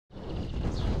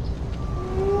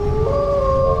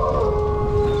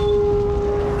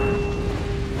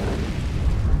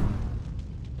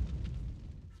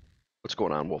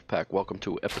going on, Wolfpack? Welcome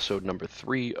to episode number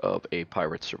 3 of A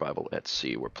Pirate Survival at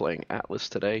Sea. We're playing Atlas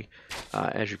today.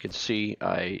 As you can see,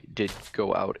 I did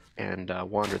go out and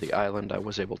wander the island. I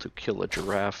was able to kill a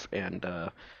giraffe and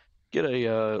get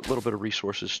a little bit of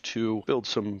resources to build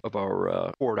some of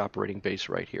our forward operating base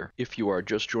right here. If you are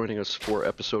just joining us for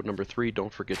episode number 3,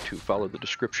 don't forget to follow the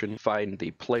description, find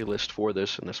the playlist for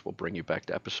this, and this will bring you back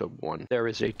to episode 1. There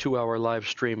is a 2-hour live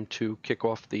stream to kick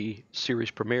off the series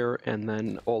premiere, and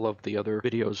then all of the other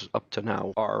videos up to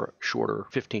now are shorter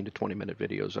 15 to 20 minute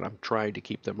videos, and I'm trying to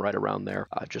keep them right around there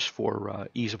just for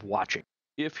ease of watching.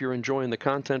 If you're enjoying the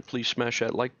content, please smash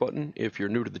that like button. If you're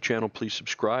new to the channel, please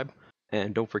subscribe.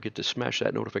 And don't forget to smash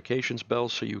that notifications bell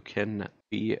so you can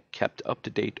be kept up to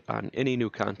date on any new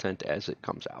content as it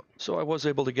comes out. So I was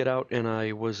able to get out and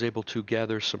I was able to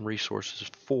gather some resources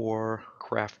for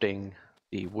crafting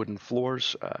the wooden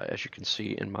floors. As you can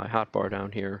see in my hotbar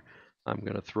down here, I'm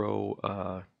going to throw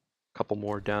a couple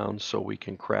more down so we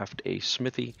can craft a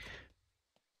smithy.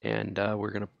 And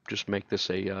we're going to just make this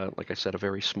like I said, a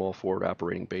very small forward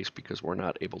operating base because we're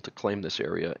not able to claim this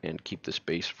area and keep this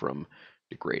base from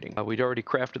degrading. We'd already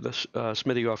crafted this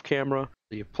smithy off camera.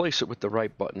 You place it with the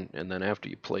right button, and then after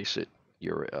you place it,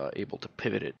 you're able to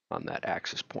pivot it on that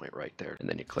axis point right there. And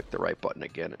then you click the right button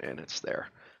again, and it's there.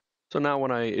 So now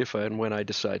when I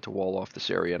decide to wall off this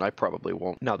area, and I probably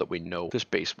won't, now that we know this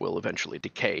base will eventually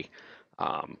decay,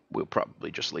 we'll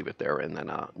probably just leave it there, and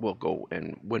then we'll go,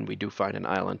 and when we do find an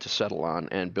island to settle on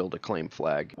and build a claim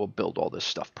flag, we'll build all this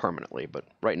stuff permanently. But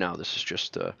right now this is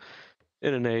just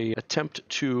in an attempt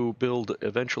to build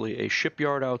eventually a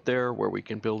shipyard out there where we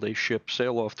can build a ship,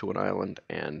 sail off to an island,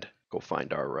 and go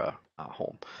find our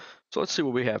home. So let's see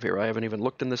what we have here. I haven't even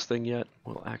looked in this thing yet.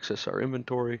 We'll access our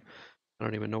inventory. I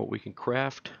don't even know what we can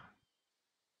craft.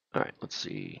 All right, let's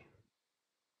see.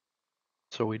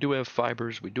 So we do have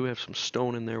fibers. We do have some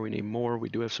stone in there. We need more. We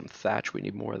do have some thatch. We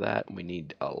need more of that. And we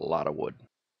need a lot of wood.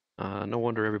 No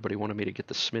wonder everybody wanted me to get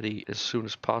the smithy as soon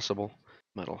as possible.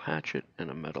 Metal hatchet and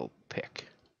a metal pick.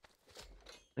 I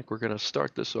think we're going to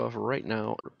start this off right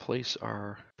now. Replace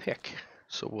our pick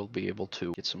so we'll be able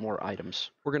to get some more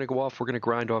items. We're going to go off. We're going to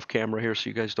grind off camera here so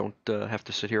you guys don't have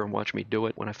to sit here and watch me do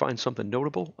it. When I find something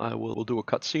notable, we'll do a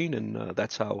cutscene, and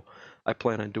that's how I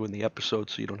plan on doing the episode,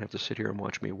 so you don't have to sit here and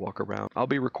watch me walk around. I'll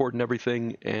be recording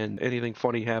everything, and anything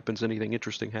funny happens, anything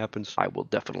interesting happens, I will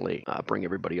definitely bring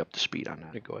everybody up to speed on that.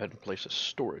 I'm going to go ahead and place a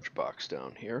storage box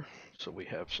down here so we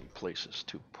have some places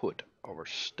to put our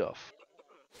stuff.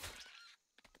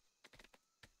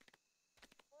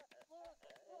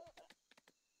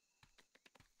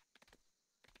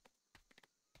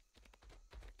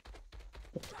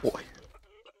 Oh boy.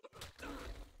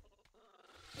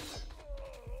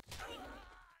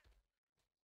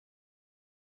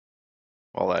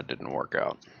 Well, that didn't work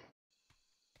out.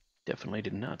 Definitely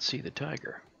did not see the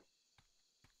tiger.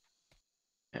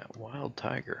 Yeah, wild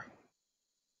tiger.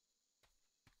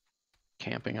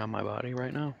 Camping on my body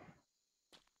right now.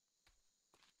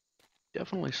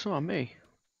 Definitely saw me.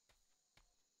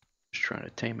 Just trying to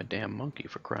tame a damn monkey,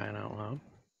 for crying out loud.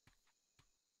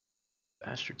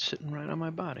 Bastard sitting right on my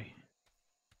body.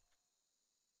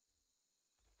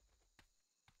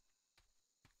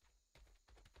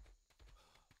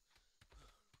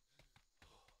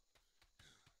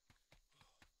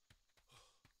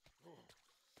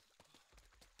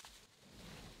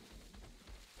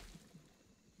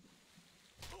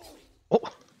 Oh!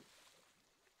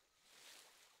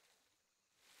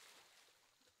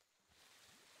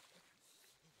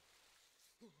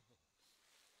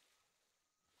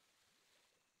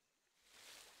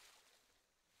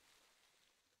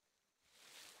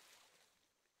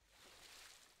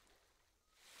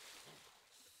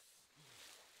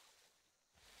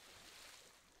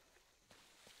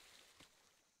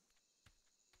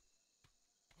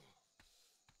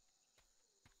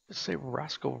 Let's say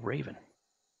Roscoe Raven.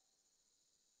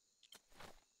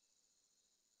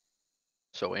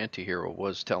 So Antihero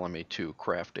was telling me to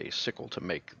craft a sickle to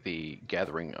make the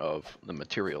gathering of the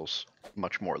materials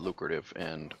much more lucrative,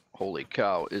 and holy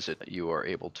cow, is it that you are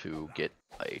able to get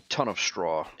a ton of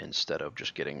straw instead of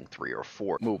just getting 3 or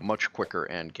 4. Move much quicker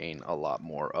and gain a lot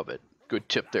more of it. Good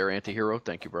tip there, Antihero.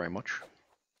 Thank you very much.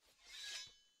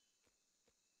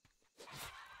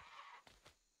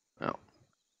 Oh,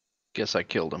 guess I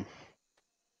killed him.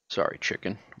 Sorry,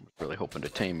 chicken. I was really hoping to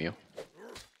tame you.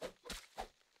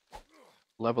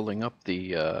 Leveling up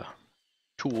the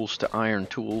tools to iron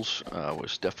tools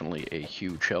was definitely a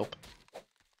huge help.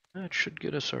 That should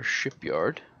get us our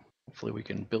shipyard. Hopefully we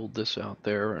can build this out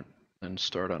there and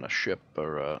start on a ship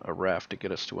or a raft to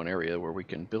get us to an area where we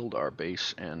can build our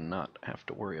base and not have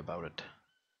to worry about it.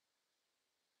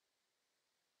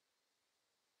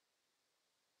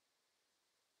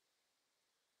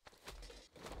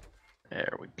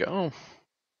 go.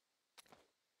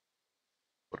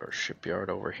 Put our shipyard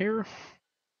over here.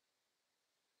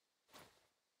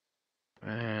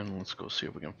 And let's go see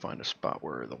if we can find a spot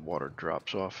where the water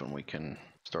drops off and we can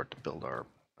start to build our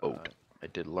boat. I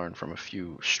did learn from a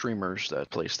few streamers that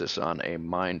placed this on a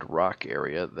mined rock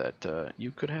area that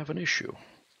you could have an issue.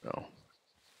 So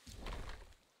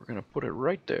we're going to put it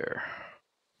right there.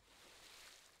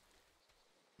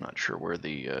 Not sure where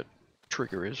the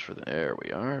trigger is for the... There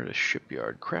we are, the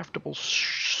shipyard. Craftable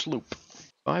sloop.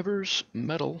 Fibers,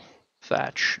 metal,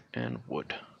 thatch, and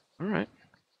wood. Alright.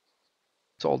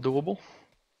 It's all doable.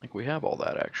 I think we have all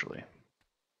that, actually.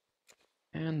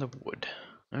 And the wood.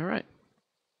 Alright.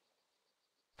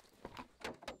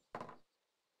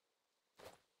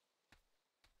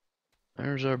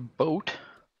 There's our boat.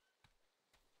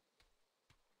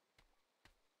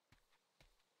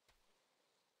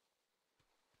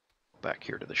 Back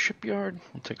here to the shipyard.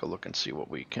 We'll take a look and see what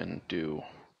we can do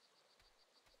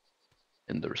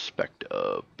in the respect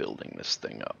of building this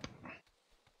thing up.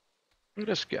 Look at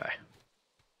this guy.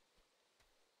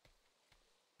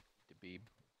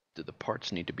 Do the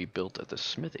parts need to be built at the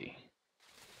smithy?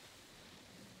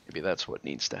 Maybe that's what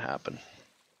needs to happen.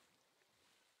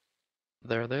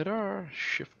 There they are.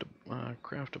 Shift,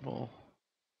 craftable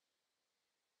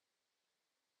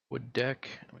wood deck.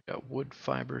 We got wood,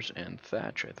 fibers, and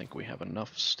thatch. I think we have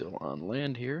enough still on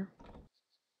land here.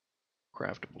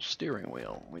 Craftable steering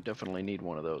wheel. We definitely need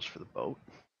one of those for the boat.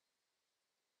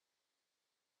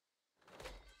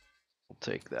 We'll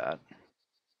take that.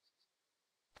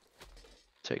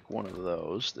 Take one of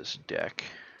those, this deck.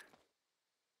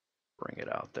 Bring it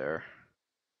out there.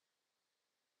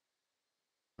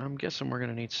 I'm guessing we're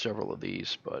going to need several of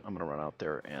these, but I'm going to run out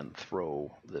there and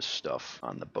throw this stuff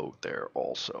on the boat there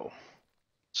also.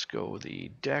 Let's go the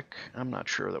deck. I'm not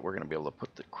sure that we're going to be able to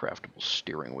put the craftable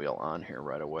steering wheel on here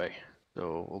right away.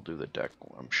 So we'll do the deck.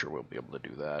 I'm sure we'll be able to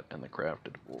do that, and the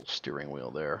craftable steering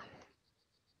wheel there.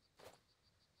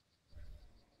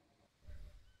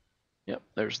 Yep,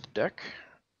 there's the deck.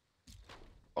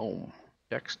 Boom.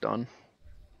 Deck's done.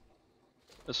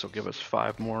 This will give us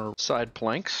 5 more side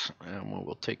planks, and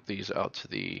we'll take these out to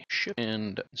the ship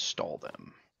and install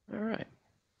them. Alright.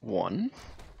 1,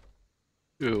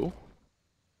 2,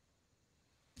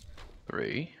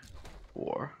 3,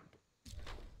 4,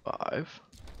 5,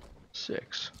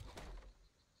 6,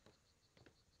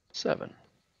 7.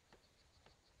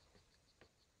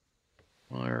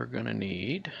 We're gonna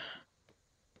need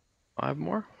 5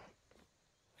 more.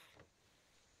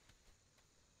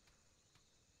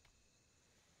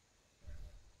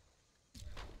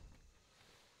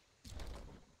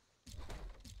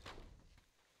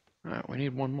 Alright, we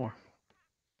need 1 more.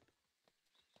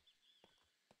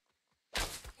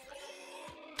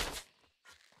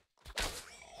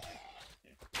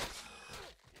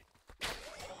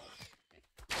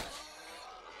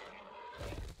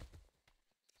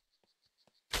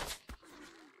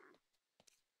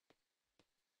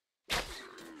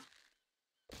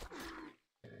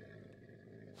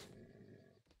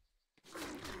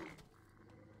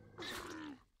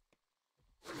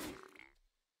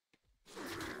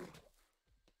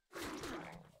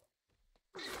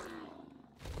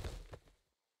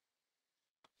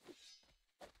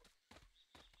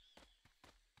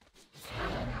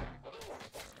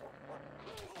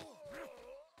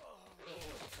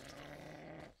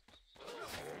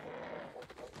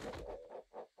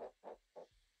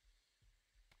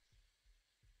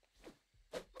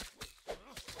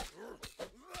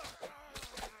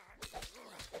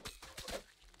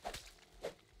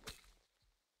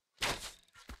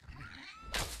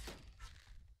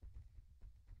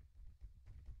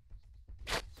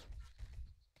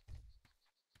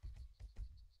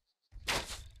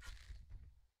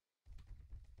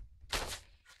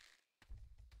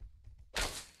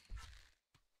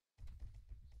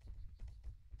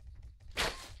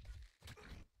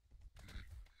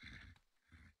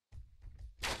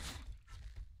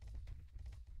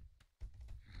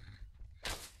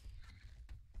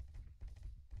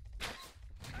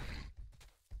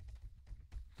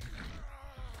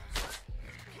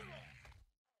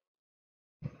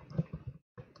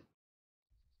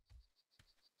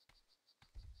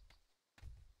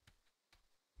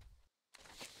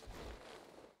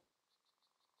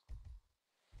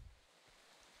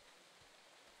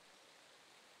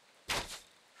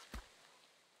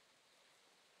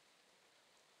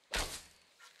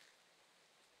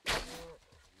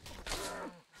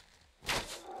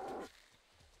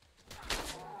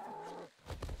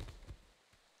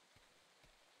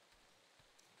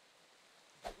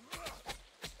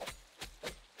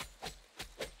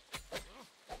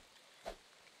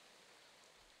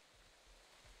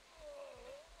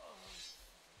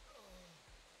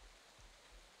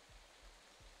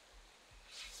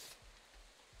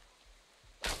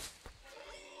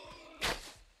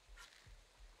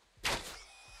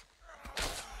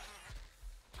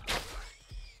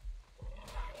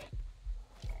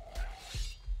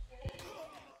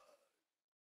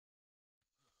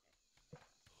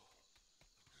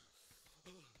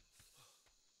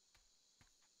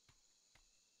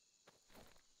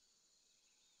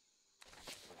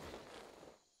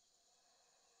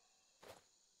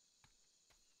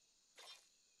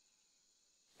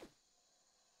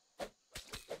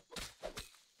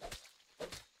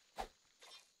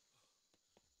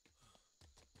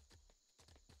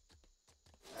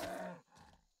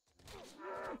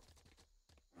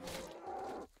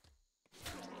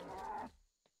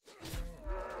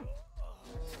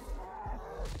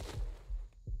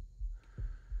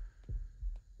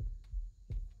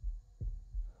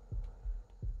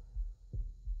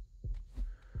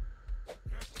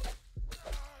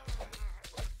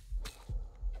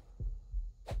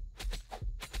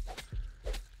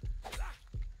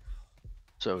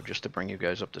 So just to bring you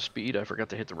guys up to speed, I forgot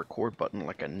to hit the record button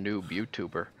like a noob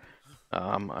YouTuber.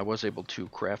 I was able to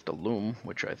craft a loom,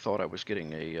 which I thought I was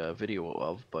getting a video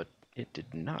of, but it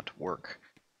did not work.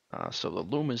 So the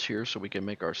loom is here so we can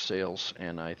make our sails,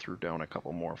 and I threw down a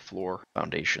couple more floor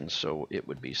foundations so it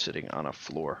would be sitting on a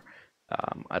floor.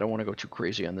 I don't want to go too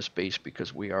crazy on this base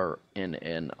because we are in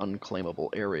an unclaimable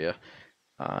area,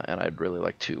 and I'd really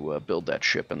like to build that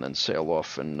ship and then sail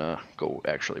off and go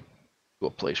actually to a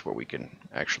place where we can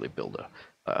actually build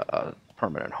a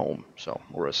permanent home,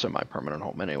 or a semi-permanent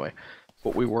home anyway.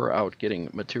 What we were out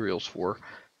getting materials for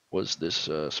was this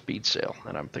speed sail,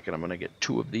 and I'm thinking I'm going to get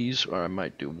 2 of these, or I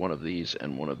might do 1 of these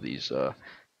and 1 of these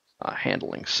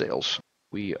handling sails.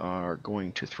 We are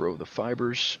going to throw the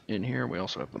fibers in here. We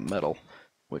also have the metal,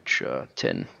 which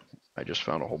tin I just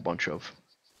found a whole bunch of.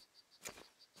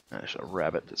 There's a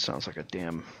rabbit that sounds like a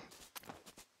damn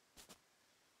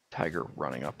tiger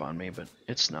running up on me, but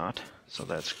it's not, so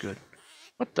that's good.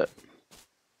 What the?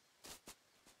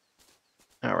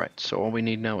 Alright, so all we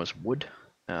need now is wood.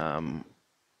 We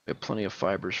have plenty of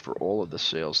fibers for all of the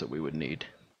sails that we would need.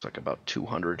 It's like about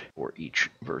 200 for each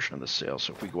version of the sail,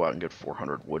 so if we go out and get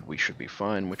 400 wood, we should be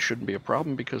fine, which shouldn't be a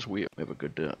problem because we have a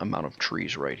good amount of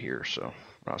trees right here. So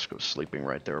Roscoe's sleeping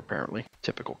right there apparently.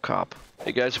 Typical cop.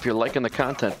 Hey guys, if you're liking the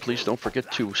content, please don't forget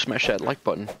to smash that like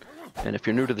button. And if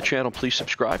you're new to the channel, please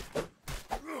subscribe.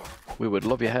 We would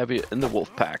love to have you in the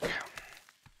wolf pack.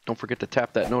 Don't forget to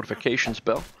tap that notifications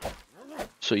bell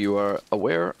so you are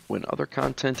aware when other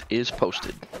content is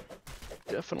posted.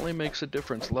 Definitely makes a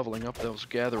difference leveling up those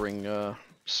gathering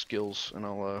skills, and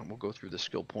we'll go through the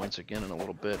skill points again in a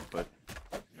little bit, but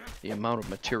the amount of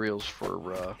materials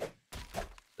for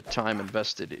the time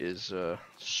invested is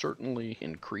certainly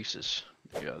increases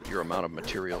your amount of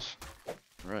materials.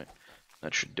 All right,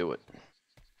 that should do it.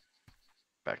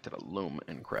 Back to the loom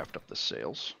and craft up the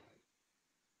sails.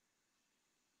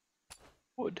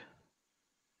 Wood.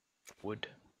 Wood.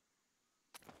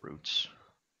 Roots.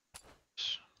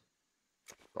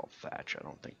 All thatch. I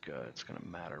don't think it's going to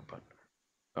matter, but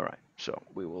alright, so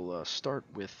we will start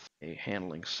with a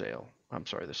handling sail. I'm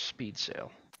sorry, the speed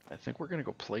sail. I think we're going to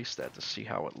go place that to see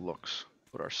how it looks.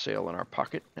 Put our sail in our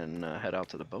pocket and head out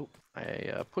to the boat.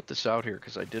 I put this out here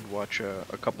because I did watch a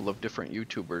couple of different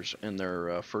YouTubers and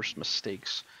their first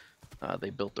mistakes.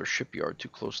 They built their shipyard too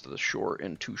close to the shore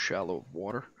in too shallow of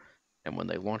water. And when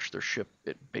they launched their ship,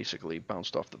 it basically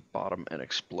bounced off the bottom and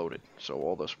exploded. So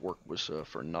all this work was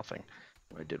for nothing.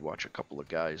 I did watch a couple of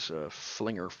guys.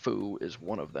 Flinger Foo is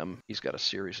one of them. He's got a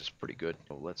series that's pretty good.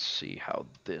 So let's see how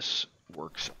this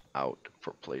works out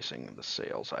for placing the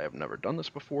sails. I have never done this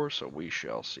before, so we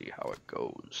shall see how it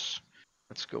goes.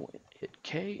 Let's go hit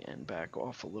K and back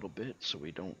off a little bit so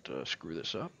we don't screw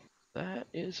this up. That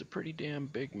is a pretty damn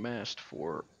big mast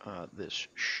for this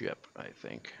ship, I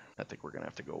think. I think we're going to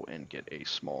have to go and get a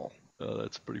small.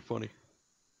 That's pretty funny.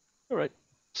 All right.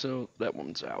 So that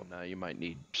one's out. Now you might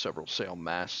need several sail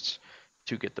masts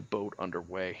to get the boat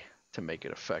underway to make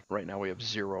it effect. Right now we have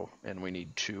 0 and we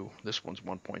need 2. This one's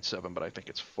 1.7, but I think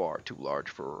it's far too large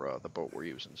for the boat we're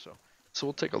using. So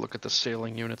we'll take a look at the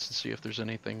sailing units and see if there's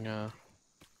anything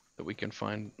that we can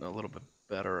find a little bit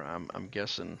better. I'm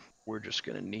guessing we're just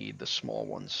going to need the small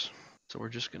ones. So we're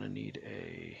just going to need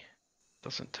a...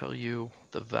 Doesn't tell you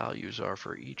the values are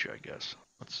for each, I guess.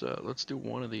 Let's do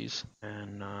one of these,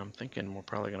 and I'm thinking we're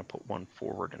probably going to put one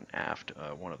forward and aft,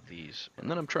 one of these. And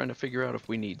then I'm trying to figure out if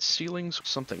we need ceilings,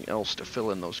 something else to fill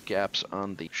in those gaps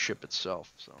on the ship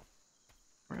itself. So,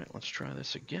 all right, let's try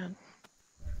this again.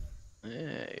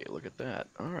 Hey, look at that.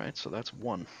 All right, so that's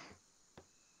 1.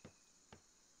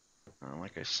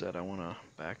 Like I said, I want to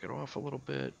back it off a little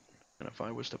bit, and if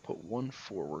I was to put 1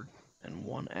 forward and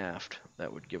 1 aft,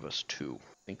 that would give us 2. I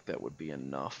think that would be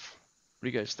enough. What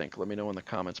do you guys think? Let me know in the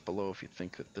comments below if you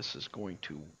think that this is going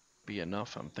to be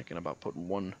enough. I'm thinking about putting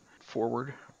 1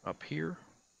 forward up here,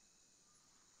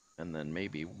 and then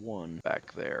maybe 1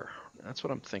 back there. That's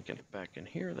what I'm thinking. Back in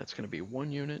here, that's going to be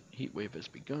 1 unit. Heat wave has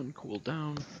begun, cool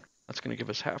down. That's going to give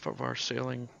us half of our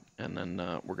sailing, and then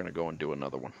we're going to go and do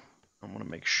another one. I want to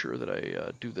make sure that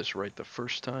I do this right the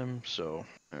first time, so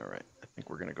alright, I think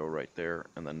we're going to go right there,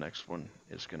 and the next one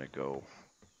is going to go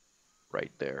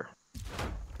right there.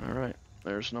 Alright,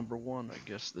 there's number 1. I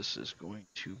guess this is going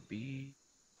to be...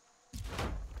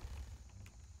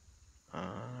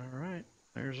 Alright,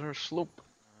 there's our slope.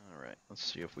 Alright, let's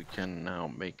see if we can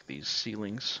now make these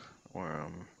ceilings,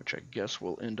 which I guess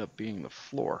will end up being the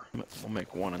floor. We'll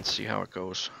make 1 and see how it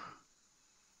goes.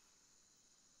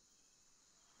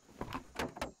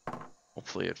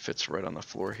 Hopefully it fits right on the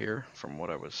floor here from what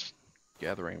I was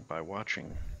gathering by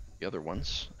watching the other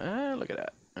ones. Ah, look at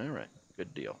that. Alright,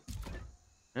 good deal.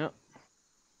 Yep.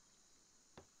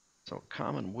 So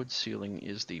common wood ceiling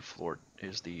is the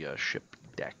ship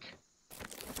deck.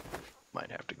 Might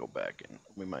have to go back, and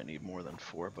we might need more than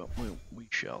 4, but we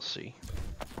shall see.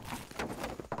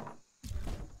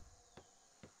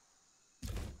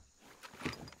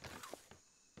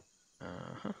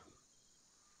 Uh-huh.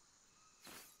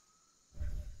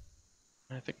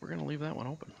 I think we're gonna leave that one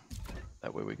open.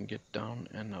 That way we can get down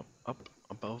and up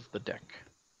above the deck.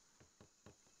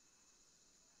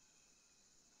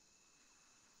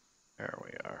 There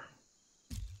we are.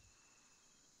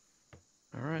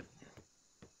 Alright.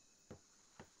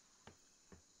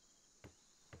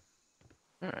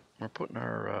 Alright, we're putting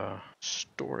our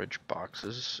storage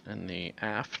boxes in the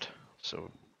aft, so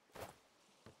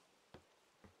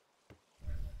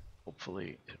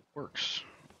hopefully it works.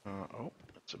 Oh,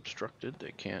 it's obstructed.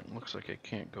 Looks like it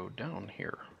can't go down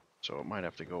here. So it might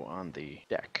have to go on the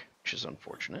deck, which is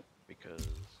unfortunate because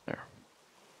there.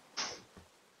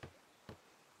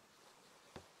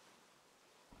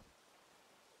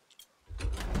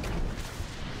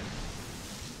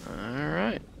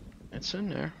 Alright, it's in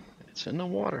there. It's in the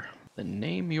water. Then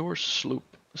name your sloop.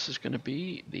 This is going to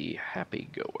be the Happy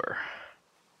Goer.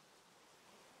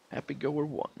 Happy Goer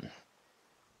 1.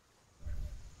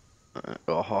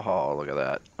 Oh, look at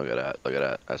that. Look at that. Look at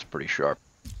that. That's pretty sharp.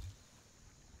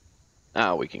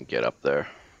 Now we can get up there.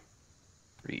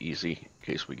 Pretty easy in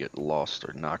case we get lost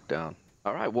or knocked down.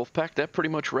 All right, Wolfpack, that pretty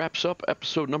much wraps up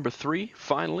episode number 3.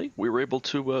 Finally, we were able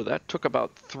to, that took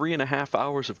about 3.5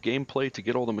 hours of gameplay to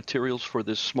get all the materials for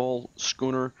this small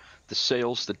schooner, the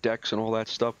sails, the decks, and all that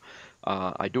stuff.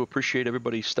 I do appreciate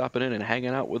everybody stopping in and hanging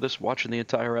out with us, watching the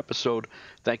entire episode.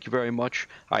 Thank you very much.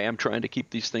 I am trying to keep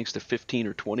these things to 15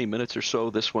 or 20 minutes or so.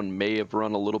 This one may have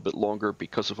run a little bit longer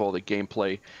because of all the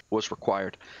gameplay was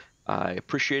required. I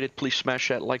appreciate it. Please smash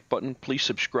that like button. Please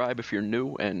subscribe if you're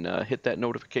new, and hit that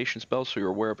notifications bell so you're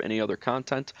aware of any other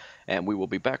content. And we will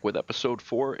be back with episode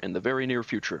 4 in the very near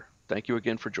future. Thank you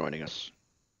again for joining us.